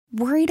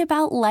Worried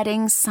about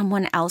letting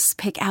someone else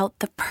pick out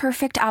the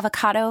perfect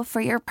avocado for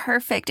your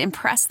perfect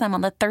impress them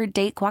on the third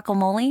date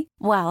guacamole?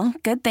 Well,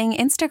 good thing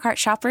Instacart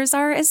shoppers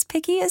are as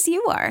picky as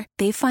you are.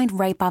 They find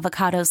ripe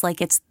avocados like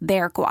it's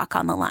their guac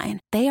on the line.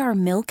 They are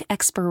milk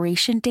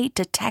expiration date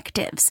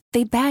detectives.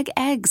 They bag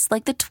eggs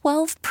like the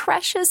 12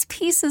 precious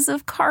pieces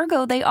of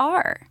cargo they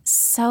are.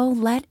 So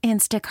let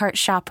Instacart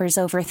shoppers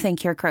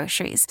overthink your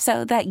groceries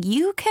so that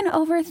you can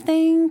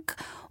overthink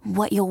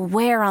what you'll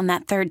wear on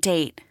that third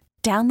date.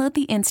 Download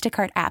the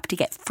Instacart app to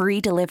get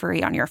free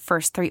delivery on your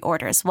first 3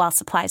 orders while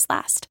supplies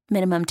last.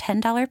 Minimum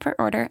 $10 per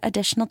order.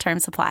 Additional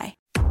terms apply.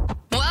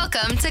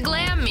 Welcome to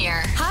Glam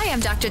Mirror. Hi, I'm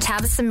Dr.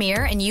 Tabitha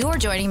Mir, and you are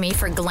joining me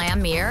for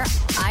Glam Mirror.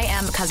 I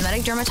am a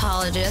cosmetic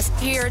dermatologist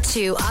here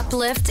to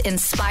uplift,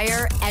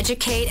 inspire,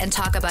 educate, and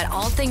talk about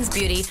all things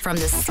beauty from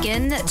the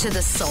skin to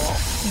the soul.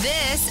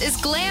 This is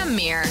Glam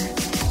Mirror.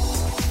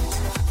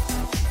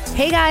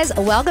 Hey guys,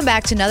 welcome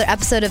back to another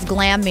episode of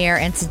Glam Mirror,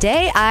 and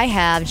today I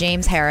have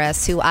James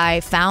Harris, who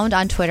I found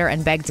on Twitter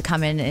and begged to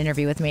come in and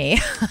interview with me.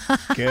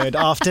 Good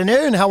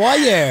afternoon, how are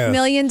you? $1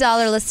 Million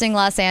Listing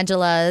Los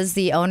Angeles,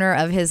 the owner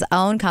of his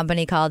own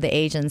company called The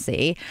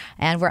Agency,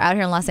 and we're out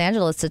here in Los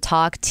Angeles to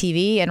talk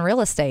TV and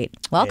real estate.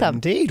 Welcome.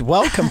 Indeed,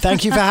 welcome.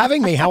 Thank you for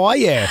having me. How are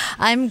you?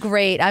 I'm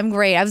great. I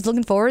was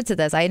looking forward to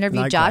this. I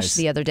interviewed Likewise. Josh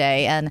the other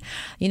day, and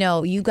you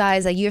know, you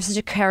guys, you have such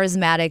a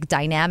charismatic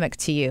dynamic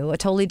to you, a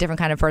totally different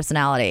kind of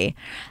personality.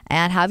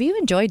 And have you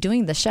enjoyed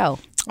doing the show?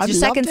 It's your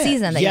second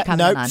season that you're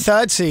coming on.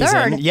 Third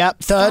season.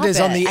 Third is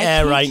on the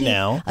air right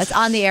now. It's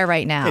on the air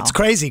right now. It's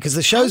crazy because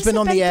the show's been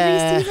on the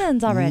air 3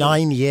 seasons already?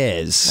 9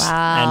 years.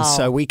 Wow. And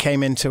so we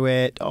came into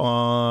it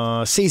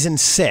on season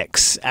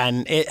 6,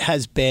 and it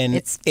has been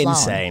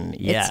insane.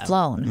 Yeah. It's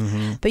flown.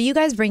 Mm-hmm. But you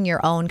guys bring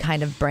your own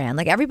kind of brand.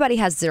 Like everybody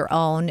has their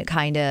own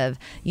kind of,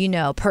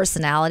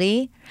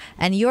 personality.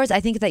 And yours,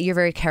 I think that you're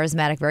very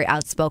charismatic, very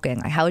outspoken.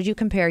 Like, how would you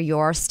compare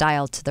your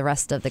style to the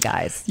rest of the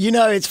guys?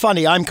 It's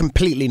funny. I'm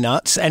completely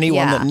nuts.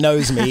 Anyone that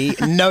knows me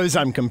knows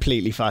I'm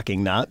completely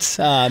fucking nuts.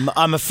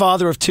 I'm a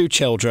father of 2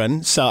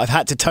 children, so I've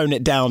had to tone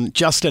it down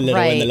just a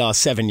little in the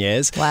last 7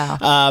 years. Wow.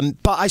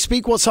 But I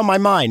speak what's on my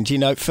mind.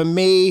 For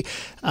me,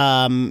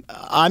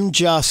 I'm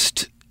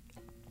just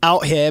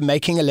out here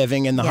making a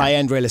living in the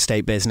high-end real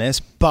estate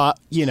business. But,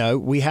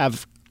 we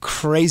have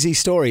crazy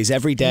stories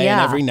every day and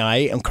every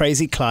night and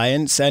crazy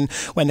clients, and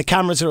when the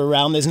cameras are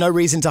around there's no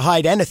reason to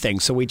hide anything,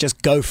 so we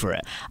just go for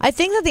it. I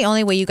think that the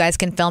only way you guys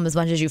can film as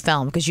much as you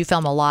film, because you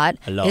film a lot,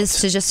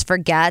 is to just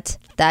forget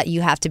that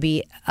you have to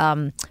be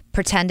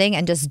pretending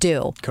and just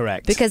do.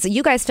 Correct. Because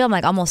you guys film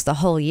like almost the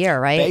whole year,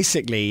 right?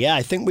 Basically, yeah.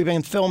 I think we've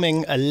been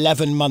filming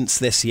 11 months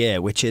this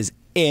year, which is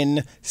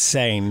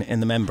insane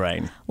in the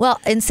membrane. Well,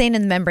 insane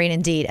in the membrane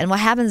indeed. And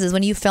what happens is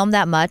when you film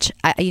that much,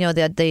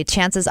 the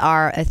chances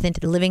are I think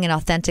living an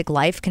authentic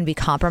life can be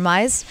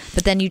compromised,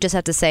 but then you just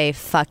have to say,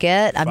 fuck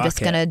it. I'm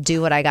just going to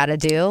do what I got to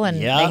do. And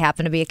they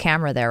happen to be a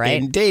camera there,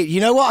 right? Indeed. You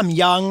know what? I'm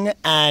young,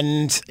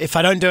 and if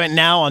I don't do it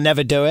now, I'll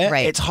never do it.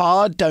 Right. It's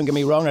hard. Don't get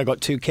me wrong. I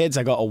got 2 kids.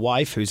 I got a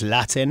wife who's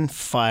Latin,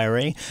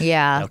 fiery.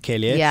 Yeah. They'll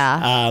kill you.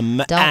 Yeah.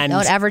 Don't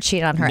ever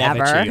cheat on her,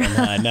 never ever. Cheat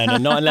on her. No,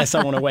 not unless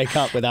I want to wake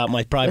up without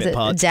my private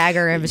parts.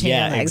 Dagger in between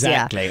your legs.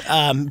 Exactly.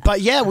 But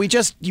we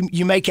just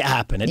you make it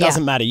happen. It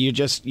doesn't matter.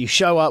 You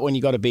show up when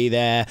you got to be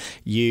there.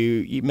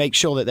 You make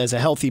sure that there's a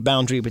healthy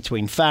boundary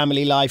between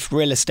family life,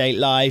 real estate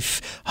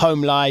life,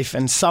 home life,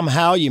 and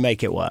somehow you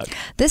make it work.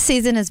 This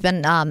season has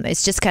been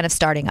it's just kind of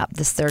starting up,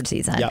 this 3rd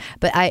season. Yep.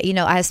 But I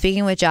was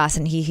speaking with Josh,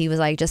 and he was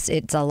like,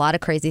 it's a lot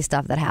of crazy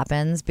stuff that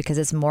happens because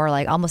it's more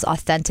like almost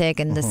authentic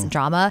and this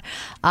drama.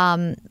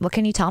 What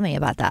can you tell me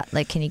about that?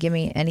 Like, can you give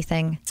me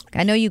anything?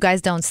 I know you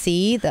guys don't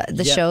see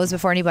the shows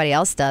before anybody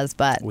else does,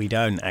 but we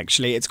don't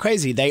actually. It's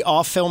crazy. They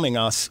are filming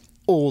us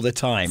all the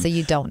time. So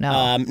you don't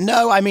know?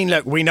 No, I mean,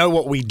 look, we know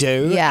what we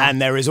do,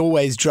 and there is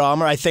always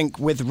drama. I think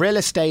with real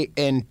estate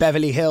in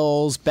Beverly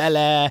Hills, Bel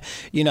Air,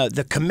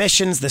 the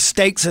commissions, the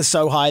stakes are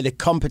so high, the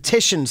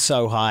competition's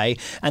so high,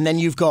 and then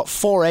you've got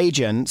 4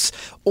 agents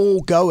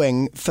all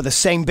going for the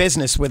same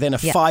business within a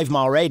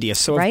 5-mile radius.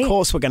 So of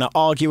course we're going to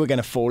argue, we're going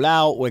to fall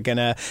out,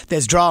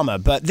 there's drama.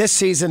 But this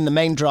season, the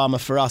main drama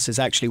for us is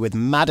actually with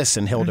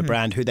Madison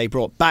Hildebrand, who they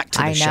brought back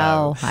to the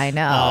show. I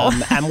know.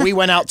 And we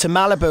went out to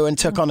Malibu and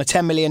took on a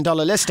 $10 million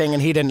listing,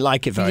 and he didn't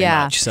like it very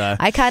much. So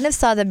I kind of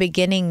saw the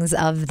beginnings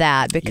of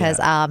that because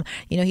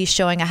he's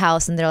showing a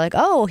house, and they're like,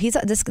 oh,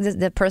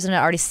 the person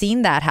had already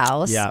seen that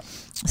house. Yeah.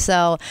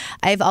 So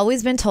I've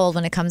always been told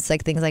when it comes to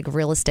things like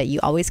real estate, you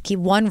always keep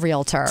one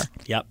realtor.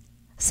 Yep.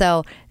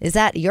 So is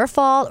that your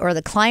fault or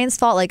the client's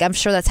fault? Like, I'm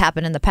sure that's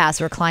happened in the past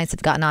where clients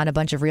have gotten on a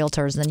bunch of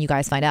realtors and then you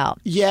guys find out.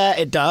 Yeah,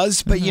 it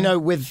does. But,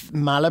 with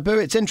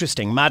Malibu, it's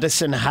interesting.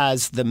 Madison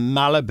has the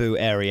Malibu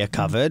area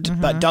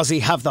covered, but does he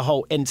have the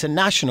whole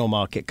international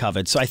market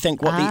covered? So I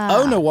think what the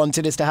owner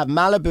wanted is to have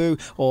Malibu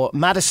or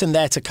Madison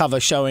there to cover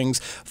showings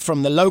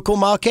from the local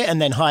market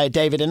and then hire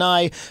David and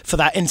I for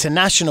that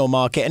international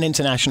market and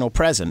international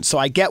presence. So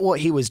I get what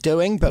he was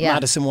doing, but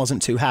Madison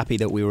wasn't too happy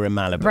that we were in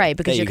Malibu. Right,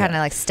 because you're kind of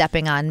like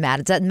stepping on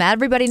Madison. that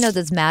everybody knows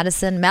it's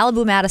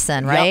Malibu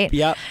Madison, right?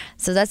 Yep.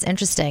 So that's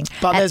interesting.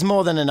 But there's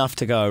more than enough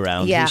to go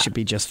around. Yeah. He should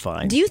be just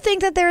fine. Do you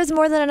think that there is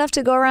more than enough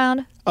to go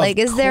around? Like,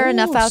 is there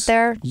enough out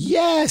there?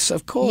 Yes,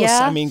 of course.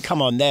 Yeah? I mean,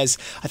 come on. There's,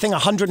 I think,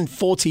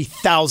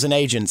 140,000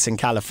 agents in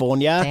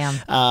California.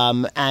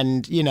 Damn.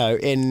 And,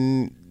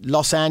 in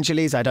Los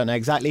Angeles, I don't know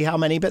exactly how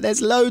many, but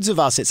there's loads of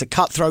us. It's a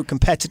cutthroat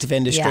competitive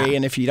industry. Yeah.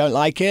 And if you don't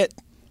like it,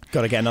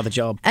 got to get another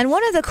job. And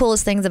one of the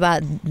coolest things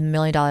about $1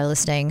 Million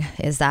Listing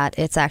is that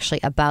it's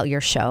actually about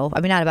your show. I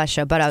mean, not about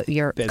show, but about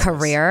your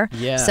career.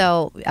 Yeah.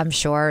 So I'm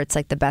sure it's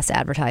like the best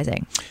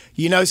advertising.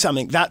 You know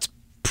something? That's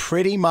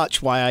pretty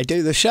much why I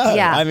do the show.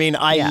 Yeah. I mean,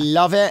 I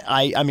love it.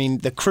 I mean,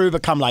 the crew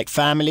become like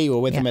family. We're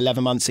with them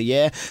 11 months a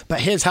year.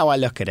 But here's how I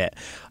look at it.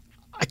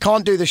 I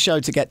can't do the show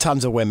to get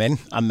tons of women.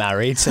 I'm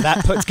married, so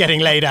that puts getting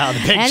laid out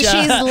of the picture. And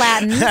she's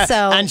Latin,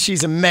 so... And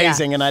she's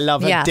amazing, and I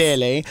love her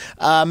dearly.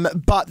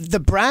 But the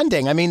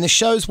branding, I mean, the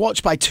show's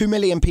watched by 2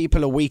 million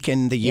people a week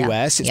in the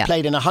US. It's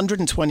played in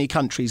 120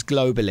 countries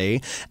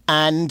globally.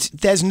 And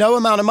there's no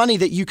amount of money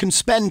that you can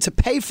spend to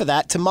pay for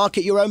that to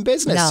market your own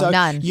business. No, so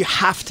none. You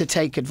have to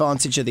take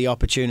advantage of the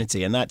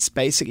opportunity, and that's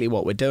basically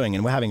what we're doing,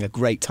 and we're having a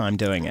great time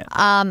doing it.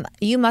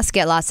 You must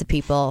get lots of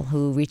people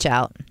who reach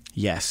out.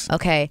 Yes.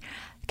 Okay.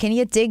 Can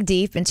you dig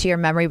deep into your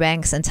memory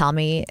banks and tell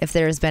me if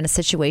there's been a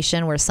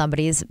situation where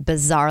somebody's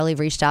bizarrely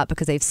reached out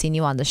because they've seen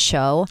you on the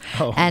show?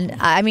 Oh. And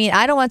I mean,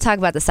 I don't want to talk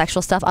about the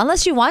sexual stuff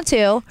unless you want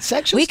to.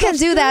 We can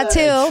do that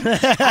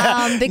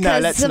too.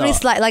 Because no,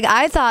 somebody's like,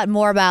 I thought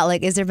more about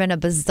like, is there been a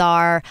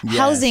bizarre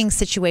housing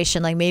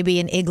situation, like maybe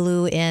an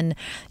igloo in,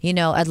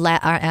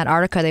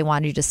 Antarctica they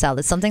wanted you to sell?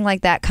 Did something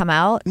like that come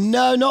out?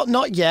 No,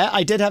 not yet.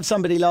 I did have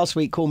somebody last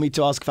week call me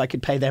to ask if I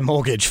could pay their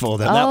mortgage for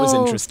them. That was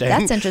interesting.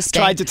 That's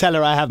interesting. Tried to tell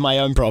her I have my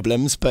own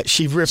problems, but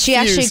she refused. She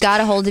actually got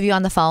a hold of you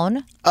on the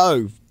phone?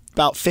 Oh,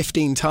 about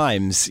 15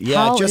 times. Yeah,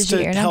 How just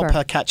to help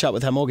her catch up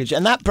with her mortgage.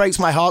 And that breaks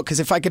my heart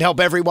because if I could help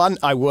everyone,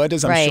 I would,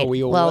 as I'm sure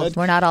we all would. Well,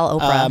 we're not all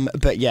Oprah.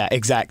 But yeah,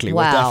 exactly.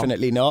 Wow. We're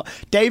definitely not.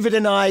 David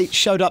and I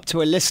showed up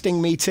to a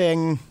listing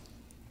meeting.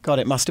 God,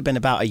 it must have been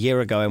about a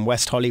year ago in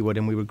West Hollywood,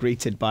 and we were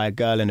greeted by a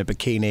girl in a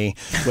bikini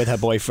with her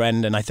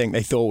boyfriend, and I think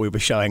they thought we were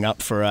showing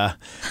up for a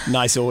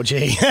nice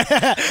orgy,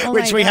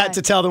 which we had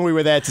to tell them we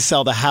were there to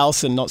sell the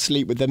house and not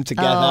sleep with them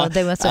together. Oh,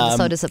 they must have been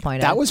so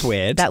disappointed. That was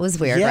weird. That was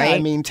weird, yeah, right? I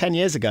mean, 10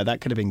 years ago, that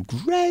could have been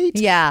great.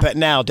 Yeah. But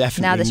now,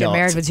 definitely not. Now that you're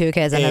married with 2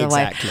 kids, another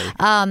wife.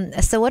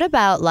 Exactly. So what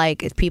about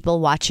like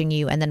people watching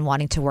you and then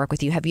wanting to work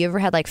with you? Have you ever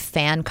had like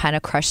fan kind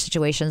of crush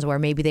situations where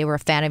maybe they were a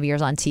fan of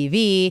yours on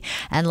TV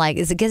and like,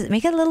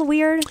 make it a little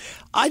weird?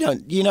 I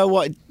don't. You know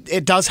what?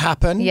 It does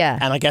happen. Yeah.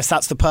 And I guess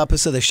that's the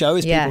purpose of the show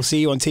is people see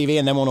you on TV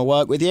and then want to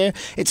work with you.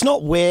 It's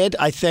not weird.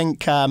 I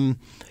think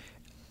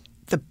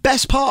the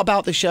best part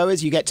about the show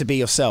is you get to be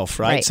yourself,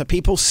 right? So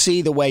people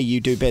see the way you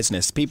do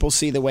business. People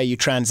see the way you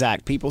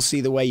transact. People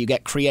see the way you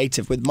get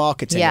creative with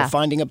marketing or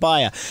finding a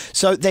buyer.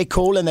 So they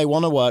call and they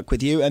want to work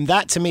with you. And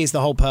that to me is the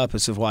whole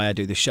purpose of why I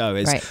do the show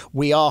is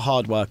we are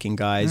hardworking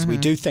guys. We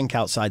do think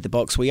outside the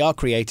box. We are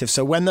creative.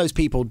 So when those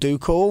people do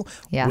call,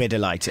 we're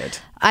delighted.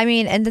 I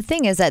mean, and the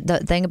thing is that the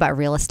thing about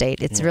real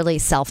estate, it's really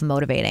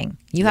self-motivating.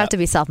 You have to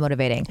be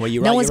self-motivating. Well,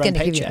 you write your own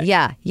paycheck.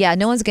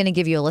 No one's going to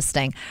give you a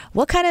listing.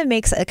 What kind of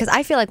makes, because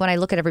I feel like when I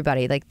look at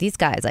everybody, like these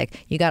guys,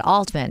 like you got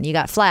Altman, you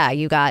got Flagg,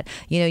 you got,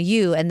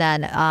 you, and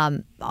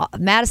then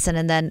Madison,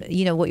 and then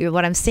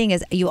what I'm seeing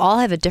is you all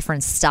have a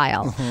different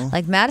style.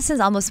 Like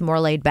Madison's almost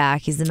more laid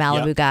back. He's the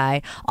Malibu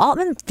guy.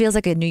 Altman feels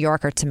like a New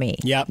Yorker to me.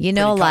 Yeah,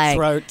 like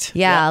cutthroat.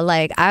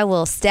 like I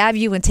will stab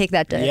you and take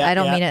that. I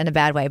don't mean it in a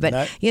bad way,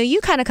 but you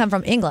kind of come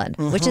from England,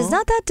 which is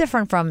not that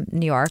different from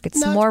New York.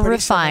 It's more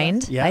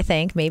refined, I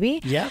think,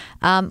 maybe. Yeah.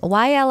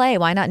 Why LA?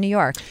 Why not New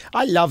York?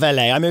 I love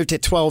LA. I moved here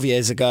 12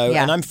 years ago,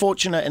 and I'm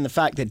fortunate in the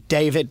fact that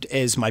David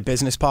is my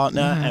business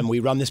partner, and we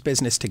run this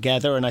business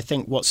together. And I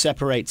think what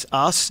separates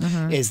us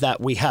is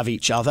that we have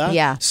each other.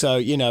 Yeah.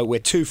 So, we're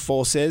two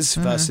forces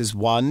versus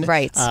one.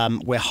 Right.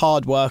 We're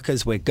hard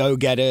workers. We're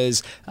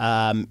go-getters.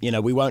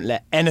 We won't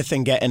let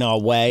anything get in our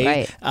way.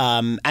 Right.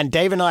 And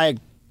Dave and I are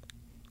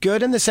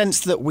good in the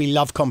sense that we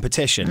love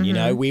competition.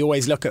 We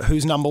always look at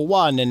who's number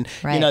one, and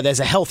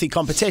there's a healthy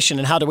competition,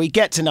 and how do we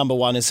get to number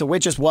one? And so we're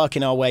just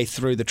working our way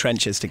through the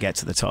trenches to get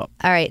to the top.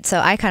 All right, so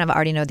I kind of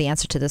already know the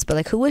answer to this, but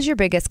like, who was your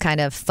biggest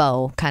kind of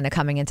foe, kind of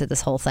coming into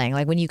this whole thing?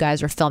 Like when you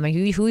guys were filming,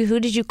 who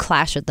did you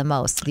clash with the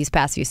most these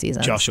past few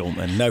seasons? Josh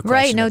Altman, no question.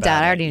 Right, no about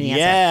doubt. it. I already knew the answer.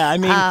 Yeah,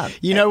 I mean,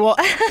 you know what?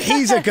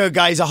 He's a good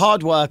guy. He's a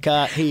hard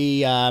worker.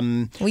 He.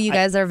 Well, you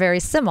guys are very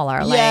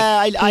similar.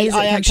 Yeah, like,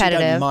 I actually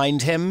don't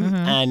mind him,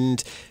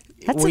 and.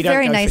 That's a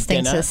very nice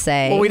thing to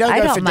say. Well, we don't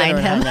go for mind dinner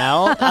him. and hang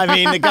out. I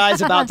mean, the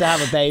guy's about to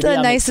have a baby. The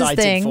I'm nicest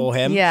excited thing. for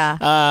him.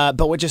 Yeah.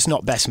 But we're just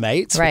not best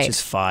mates, which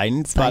is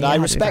fine. But I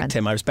respect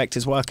him. I respect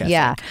his work ethic.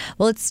 Yeah.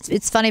 Well,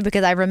 it's funny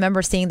because I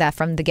remember seeing that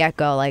from the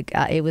get-go. Like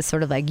it was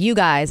sort of like you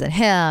guys and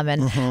him,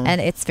 and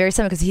it's very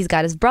similar because he's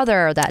got his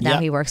brother that now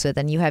he works with,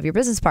 and you have your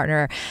business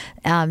partner,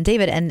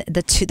 David, and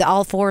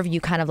all four of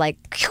you kind of like.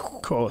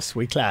 Of course,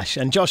 we clash.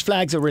 And Josh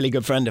Flagg's a really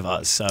good friend of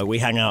ours, so we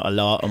hang out a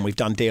lot and we've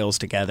done deals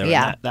together.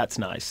 And that's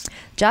nice.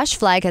 Josh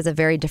Flagg has a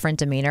very different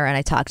demeanor, and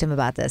I talked to him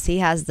about this. He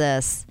has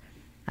this,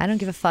 I don't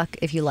give a fuck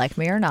if you like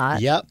me or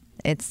not. Yep.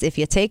 It's if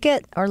you take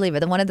it or leave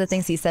it. And one of the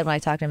things he said when I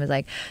talked to him is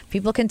like,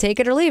 people can take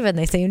it or leave it, and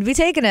they seem to be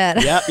taking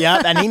it.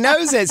 Yep. And he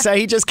knows it, so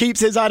he just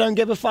keeps his I don't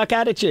give a fuck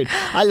attitude.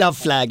 I love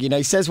Flagg. You know,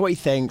 he says what he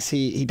thinks.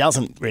 He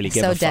doesn't really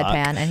give a fuck. So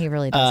deadpan, and he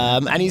really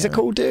doesn't. And he's a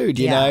cool dude,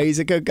 you know. He's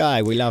a good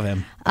guy. We love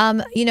him.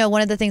 You know,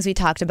 one of the things we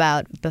talked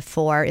about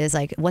before is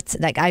like,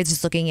 I was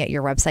just looking at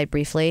your website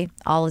briefly,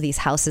 all of these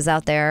houses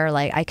out there.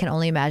 Like, I can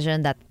only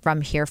imagine that from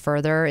here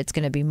further, it's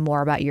going to be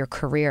more about your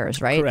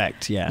careers, right?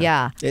 Correct, yeah.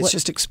 Yeah. It's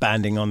just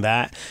expanding on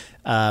that.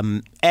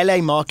 LA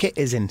market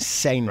is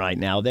insane right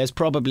now. There's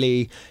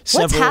probably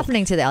What's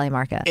happening to the LA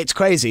market? It's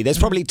crazy. There's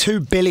probably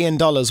 $2 billion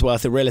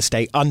worth of real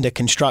estate under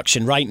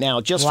construction right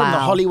now, just from the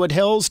Hollywood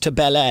Hills to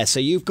Bel Air.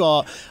 So you've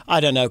got, I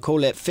don't know,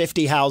 call it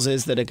 50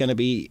 houses that are going to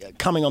be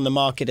coming on the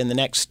market in the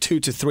next 2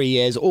 to 3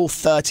 years, all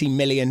 $30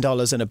 million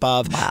and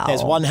above. Wow.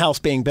 There's one house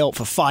being built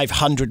for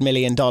 $500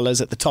 million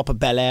at the top of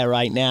Bel Air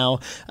right now.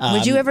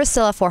 Would you ever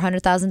sell a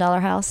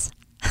 $400,000 house?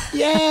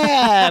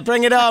 Yeah,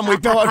 bring it on. We've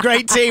built a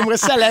great team. We'll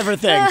sell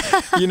everything.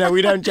 You know,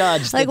 we don't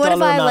judge. Like, what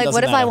if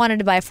I wanted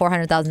to buy a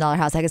 $400,000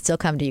 house? I could still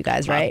come to you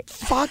guys, right?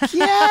 Fuck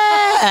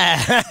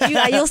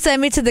yeah! You'll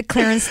send me to the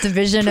clearance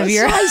division of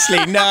your.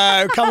 Precisely.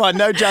 No, come on,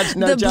 no judge,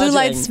 no judging. The blue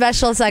light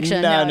special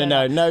section. No I'm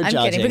judging.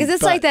 Kidding, because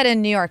it's like that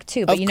in New York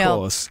too. But of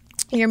course.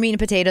 Your meat and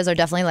potatoes are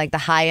definitely like the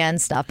high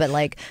end stuff, but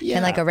like,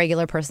 can like a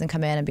regular person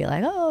come in and be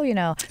like, oh, you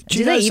know,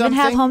 do they even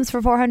have homes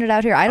for 400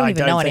 out here? I don't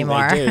even know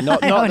anymore. They do.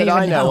 Not that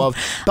I know of.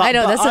 But, I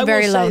know that's a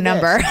very low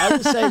number. I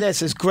will say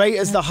this, as great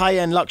as the high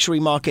end luxury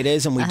market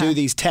is, and we do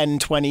these 10,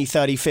 20,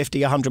 30,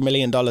 50, $100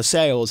 million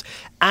sales,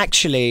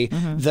 actually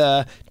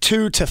the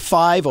 $2 to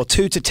 $5 or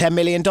 $2 to $10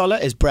 million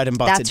is bread and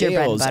butter That's deals. Your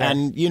bread and butter.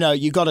 And you know,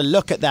 you got to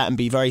look at that and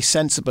be very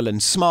sensible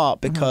and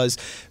smart, because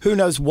who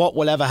knows what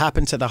will ever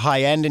happen to the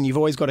high end, and you've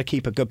always got to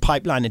keep a good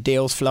pipeline of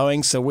deals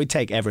flowing. So we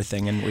take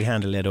everything and we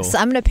handle it all. So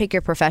I'm going to pick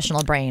your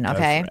professional brain,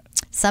 okay?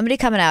 Somebody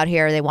coming out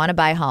here, they want to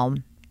buy a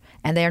home,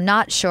 and they're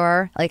not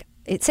sure, like,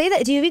 say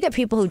that. Do you get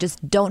people who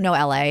just don't know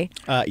LA?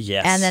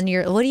 Yes. And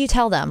then what do you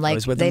tell them? Like, I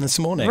was with them this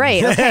morning.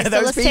 Right. Okay. So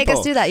let's take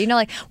us through that. You know,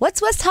 like,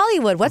 what's West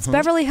Hollywood? What's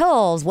Beverly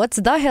Hills? What's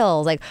the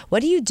Hills? Like,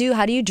 what do you do?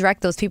 How do you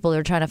direct those people who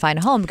are trying to find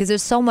a home? Because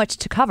there's so much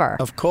to cover.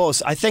 Of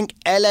course. I think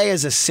LA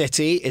as a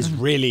city is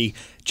really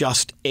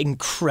just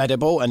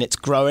incredible, and it's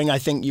growing. I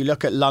think you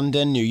look at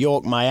London, New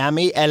York,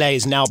 Miami, LA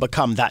has now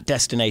become that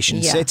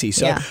destination city.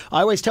 So I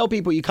always tell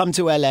people, you come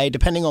to LA,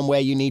 depending on where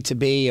you need to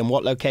be and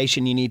what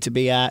location you need to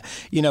be at,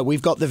 you know,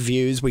 we've got the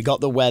views, we got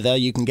the weather,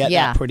 you can get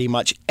that pretty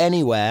much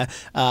anywhere.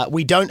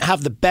 We don't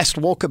have the best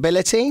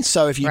walkability,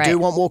 so if you do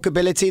want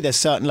walkability, there's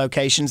certain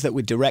locations that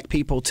we direct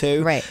people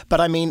to. Right.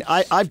 But I mean,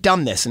 I've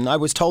done this, and I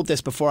was told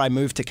this before I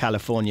moved to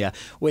California,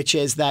 which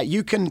is that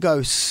you can go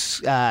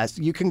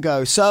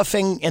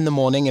surfing in the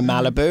morning in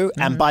Malibu,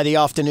 and by the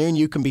afternoon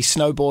you can be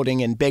snowboarding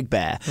in Big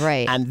Bear.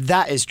 Right. And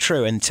that is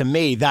true. And to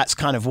me, that's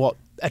kind of what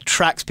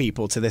attracts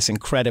people to this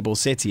incredible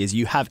city, is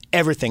you have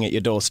everything at your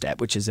doorstep,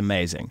 which is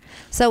amazing.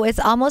 So it's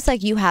almost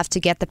like you have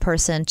to get the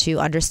person to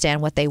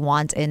understand what they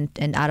want in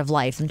out of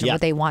life, and what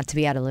they want to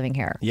be out of living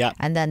here. Yeah.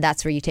 And then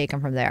that's where you take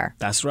them from there.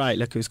 That's right.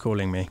 Look who's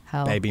calling me.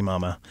 Oh. Baby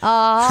mama.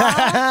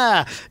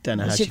 Oh. Don't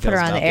know how she she put her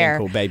on the air.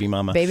 Called baby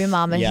mama. Baby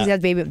mama. Yeah. She's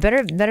got baby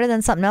better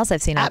than something else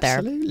I've seen out there.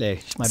 Absolutely.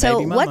 She's my so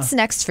baby mama. What's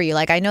next for you?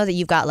 Like, I know that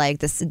you've got like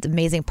this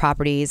amazing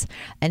properties,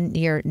 and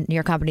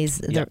your company's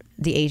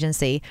the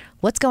agency.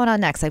 What's going on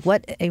next? Like,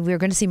 what we're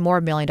going to see more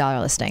 $1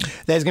 million listing.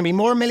 There's going to be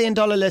more $1 million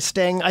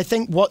listing. I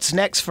think what's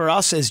next for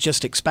us is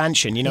just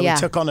expansion. You know, we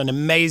took on an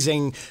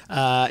amazing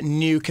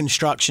new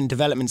construction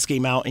development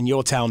scheme out in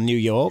your town, New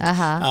York,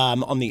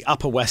 on the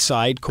Upper West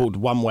Side called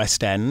One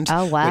West End,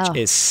 which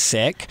is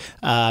sick.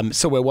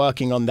 So we're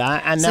working on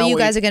that. And so now you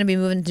guys are going to be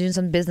moving to do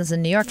some business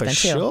in New York for then,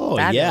 too. Sure.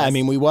 Fabulous. Yeah. I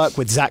mean, we work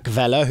with Zach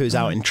Vella, who's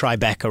out in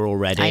Tribeca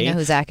already. I know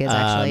who Zach is,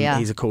 actually. Yeah.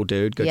 He's a cool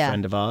dude, good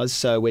friend of ours.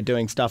 So we're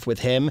doing stuff with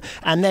him.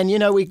 And then, you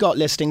know, we got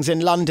listings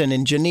in London,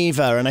 in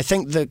Geneva, and I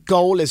think the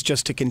goal is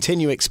just to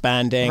continue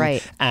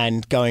expanding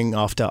and going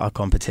after our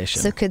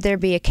competition. So could there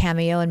be a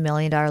cameo and $1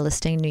 million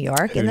listing in New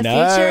York in the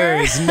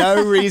future?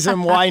 No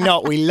reason why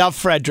not. We love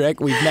Frederick.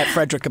 We've met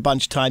Frederick a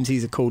bunch of times.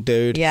 He's a cool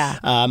dude. Yeah.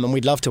 And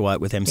we'd love to work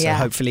with him. So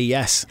hopefully,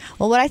 yes.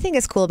 Well, what I think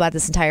is cool about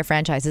this entire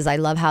franchise is I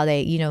love how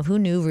they, you know, who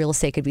knew real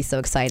estate could be so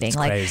exciting? It's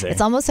like crazy.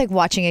 It's almost like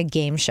watching a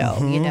game show,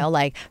 you know,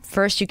 like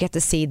first you get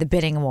to see the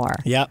bidding war.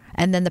 Yep.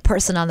 And then the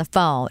person on the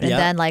phone. And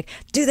then like,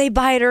 do they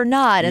buy it or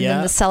not? And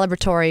then the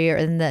celebratory,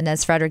 and then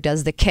as Frederick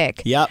does the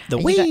kick. Yep. The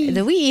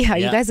wee. Are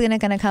you guys going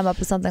to come up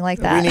with something like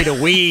that? We need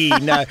a wee.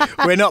 No,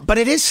 we're not. But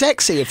it is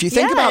sexy. If you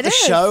think about the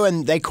show,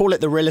 and they call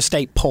it the real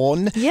estate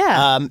porn.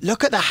 Yeah.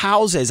 Look at the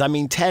houses. I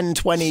mean, 10,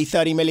 20,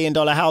 $30 million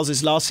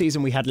houses. Last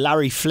season, we had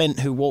Larry Flint,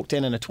 who walked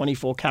in a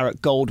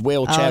 24-karat gold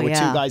wheelchair with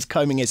two guys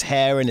combing his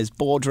hair in his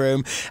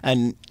boardroom,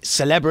 and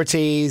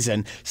celebrities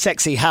and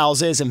sexy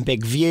houses and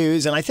big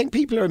views. And I think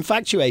people are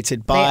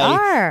infatuated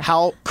by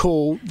how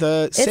cool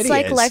the city is. It's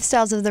like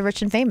lifestyles of the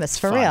rich and famous. famous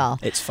for real.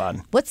 It's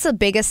fun. What's the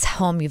biggest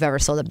home you've ever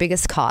sold? The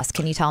biggest cost?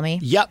 Can you tell me?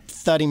 Yep,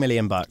 $30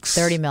 million.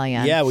 $30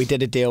 million. Yeah, we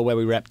did a deal where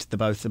we repped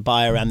both the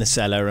buyer and the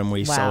seller, and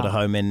we sold a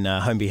home in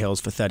Holmby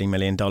Hills for $30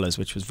 million,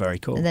 which was very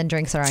cool. And then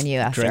drinks are on you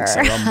after. Drinks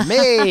are on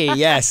me.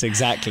 Yes,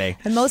 exactly.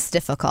 The most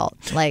difficult,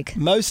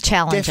 most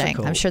challenging.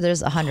 Difficult. I'm sure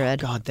there's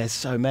 100. Oh God, there's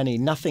so many.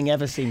 Nothing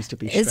ever seems to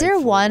be. Is there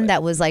one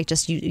that was like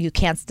just you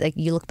can't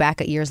you look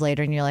back at years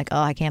later and you're like,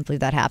 oh, I can't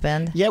believe that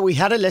happened? Yeah, we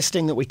had a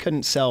listing that we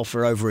couldn't sell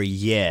for over a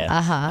year,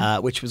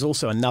 which was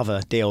also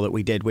another deal that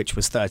we did, which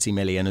was $30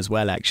 million as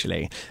well.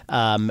 Actually,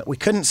 we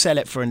couldn't sell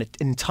it for an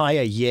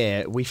entire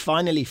year. We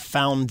finally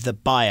found the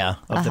buyer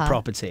of the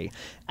property.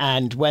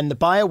 And when the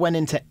buyer went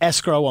into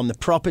escrow on the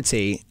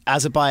property,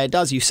 as a buyer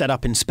does, you set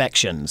up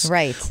inspections.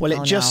 Right. Well,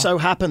 it so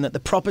happened that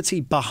the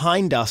property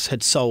behind us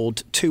had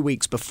sold 2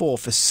 weeks before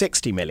for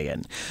 $60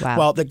 million. Wow.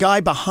 Well, the guy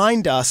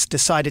behind us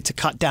decided to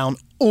cut down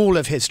all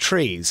of his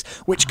trees,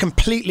 which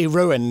completely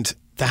ruined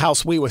the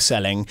house we were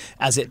selling,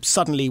 as it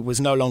suddenly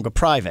was no longer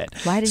private.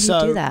 Why did he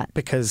do that?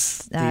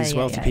 Because these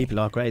wealthy people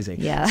are crazy.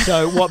 Yeah.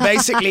 So what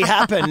basically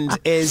happened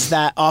is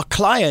that our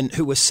client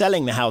who was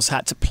selling the house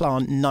had to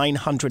plant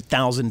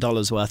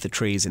 $900,000 worth of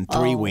trees in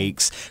 3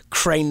 weeks,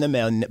 crane them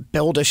in,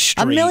 build a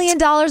street. $1 million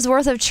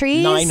worth of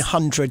trees?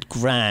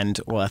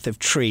 $900,000 worth of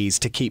trees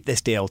to keep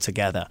this deal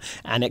together.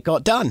 And it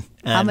got done.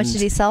 How much did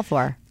he sell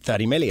for?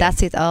 $30 million.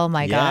 That's it. Oh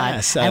my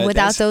God. So and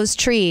without those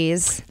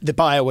trees, the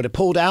buyer would have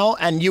pulled out,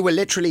 and you were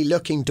literally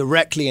looking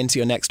directly into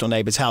your next door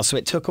neighbor's house. So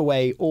it took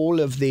away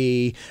all of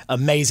the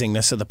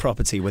amazingness of the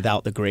property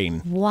without the green.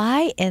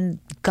 Why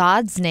in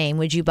God's name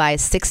would you buy a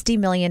 $60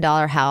 million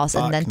house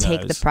and then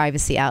take the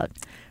privacy out?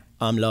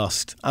 I'm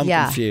lost. I'm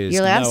confused.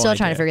 You're like, I'm still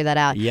trying to figure that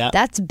out. Yeah.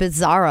 That's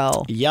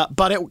bizarro. Yeah,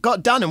 but it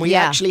got done, and we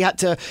actually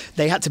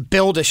they had to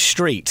build a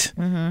street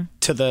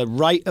to the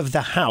right of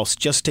the house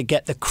just to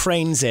get the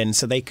cranes in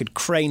so they could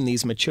crane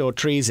these mature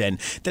trees in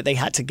that they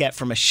had to get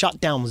from a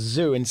shut-down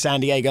zoo in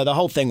San Diego. The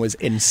whole thing was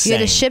insane. You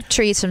had to ship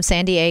trees from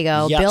San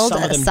Diego, build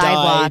a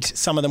sidewalk. Died,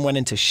 some of them went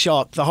into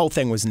shock. The whole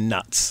thing was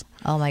nuts.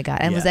 Oh my God.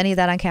 And was any of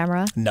that on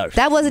camera? No.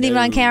 That wasn't even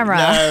on camera.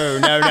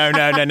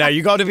 No.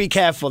 You got to be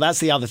careful.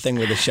 That's the other thing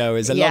with the show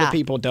is a lot of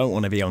people don't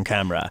want to be on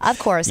camera. Of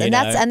course. And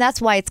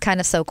that's why it's kind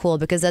of so cool,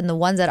 because then the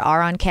ones that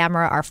are on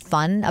camera are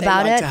fun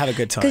about it. They like to have a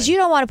good time. Because you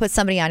don't want to put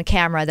somebody on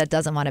camera that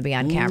doesn't want to be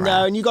on camera.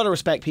 No, and you got to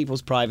respect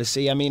people's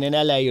privacy. I mean, in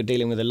LA, you're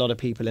dealing with a lot of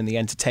people in the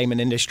entertainment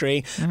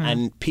industry,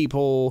 and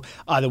people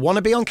either want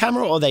to be on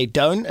camera or they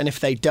don't. And if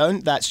they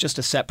don't, that's just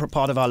a separate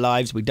part of our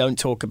lives. We don't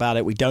talk about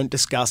it. We don't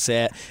discuss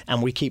it.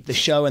 And we keep the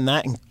show and that.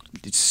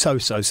 It's so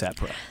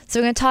separate. So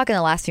we're going to talk in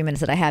the last few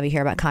minutes that I have you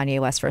here about Kanye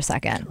West for a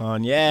second.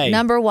 Kanye.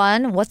 Number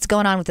one, what's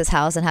going on with this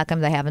house and how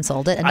come they haven't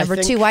sold it? And number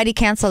two, why did he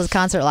cancel his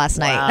concert last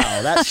night?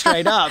 Wow, that's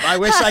straight up. I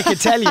wish I could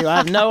tell you. I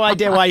have no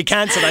idea why he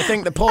canceled. I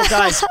think the poor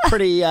guy's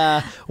pretty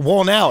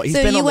worn out. He's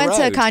been on the road. So you went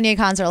to a Kanye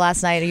concert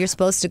last night, and you're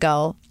supposed to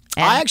go.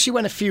 I actually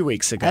went a few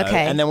weeks ago,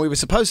 and then we were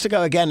supposed to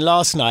go again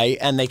last night,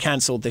 and they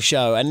cancelled the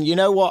show. And you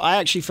know what? I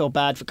actually feel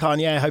bad for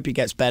Kanye. I hope he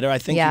gets better. I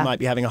think he might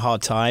be having a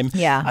hard time.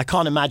 Yeah. I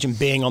can't imagine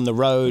being on the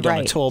road, on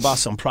a tour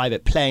bus, on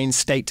private planes,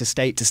 state to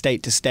state to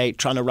state to state,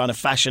 trying to run a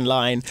fashion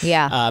line,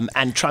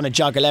 and trying to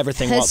juggle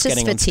everything whilst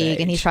getting on stage. It's just fatigue,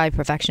 and he's probably a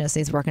perfectionist,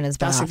 and he's working his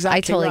butt off. That's exactly I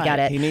totally get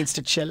it. He needs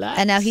to chill out.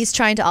 And now he's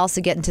trying to also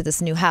get into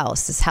this new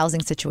house, this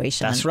housing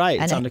situation. That's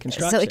right. It's under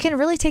construction. So it can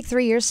really take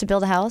 3 years to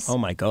build a house? Oh,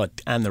 my God.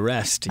 And the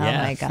rest. Oh,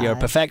 yeah. my God. If you're a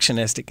perfectionist,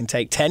 it can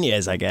take 10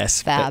 years, I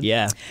guess. Fab. But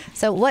yeah.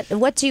 So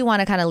what do you want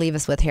to kind of leave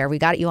us with here? We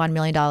got you on $1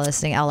 Million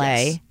Listing LA.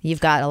 Yes.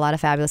 You've got a lot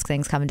of fabulous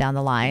things coming down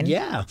the line.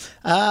 Yeah.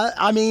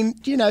 I mean,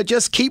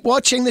 just keep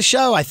watching the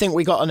show. I think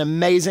we got an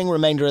amazing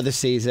remainder of the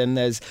season.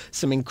 There's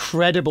some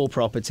incredible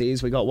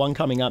properties. We got one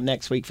coming up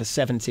next week for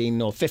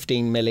 17 or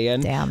 15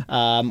 million.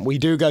 Damn. We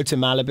do go to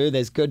Malibu.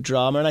 There's good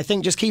drama. And I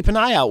think just keep an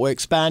eye out. We're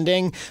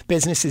expanding.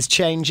 Business is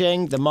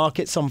changing. The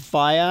market's on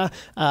fire.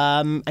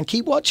 And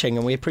keep watching.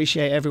 And we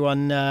appreciate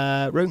everyone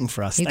rooting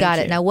for us. You got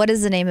it. Now, what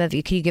is the name of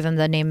you? Can you give them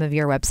the name of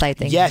your website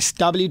thing? Yes,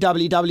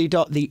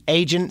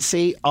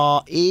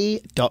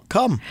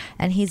 www.theagencyre.com.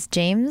 And he's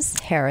James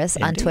Harris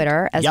on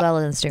Twitter as well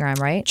as Instagram,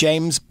 right?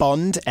 James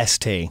Bond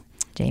ST.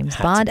 James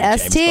Bond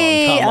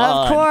ST,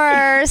 of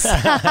course.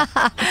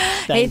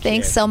 Hey,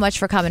 thanks so much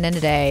for coming in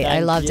today. I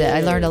loved it. I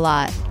learned a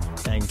lot.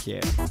 Thank you.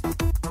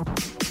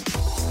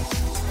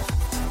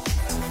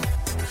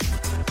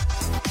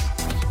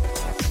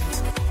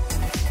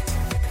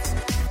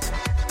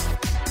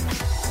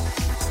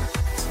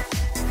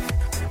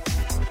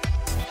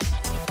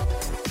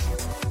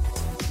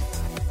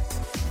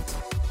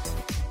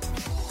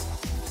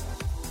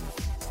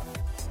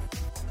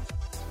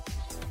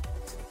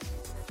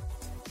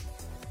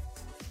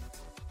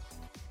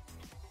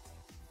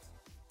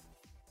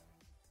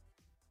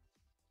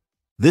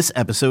 This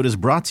episode is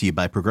brought to you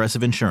by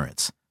Progressive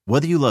Insurance.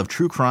 Whether you love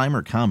true crime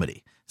or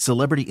comedy,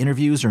 celebrity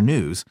interviews or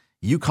news,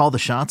 you call the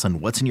shots on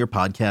what's in your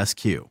podcast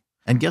queue.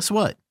 And guess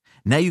what?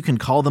 Now you can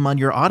call them on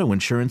your auto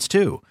insurance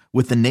too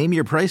with the Name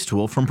Your Price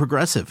tool from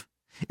Progressive.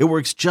 It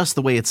works just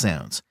the way it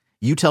sounds.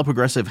 You tell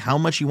Progressive how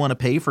much you want to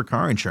pay for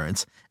car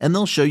insurance, and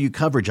they'll show you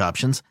coverage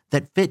options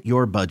that fit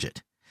your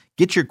budget.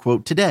 Get your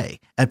quote today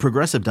at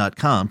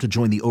Progressive.com to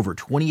join the over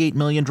 28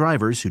 million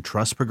drivers who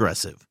trust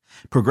Progressive.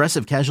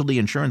 Progressive Casualty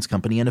Insurance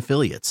Company and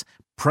Affiliates.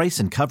 Price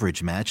and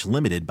coverage match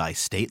limited by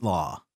state law.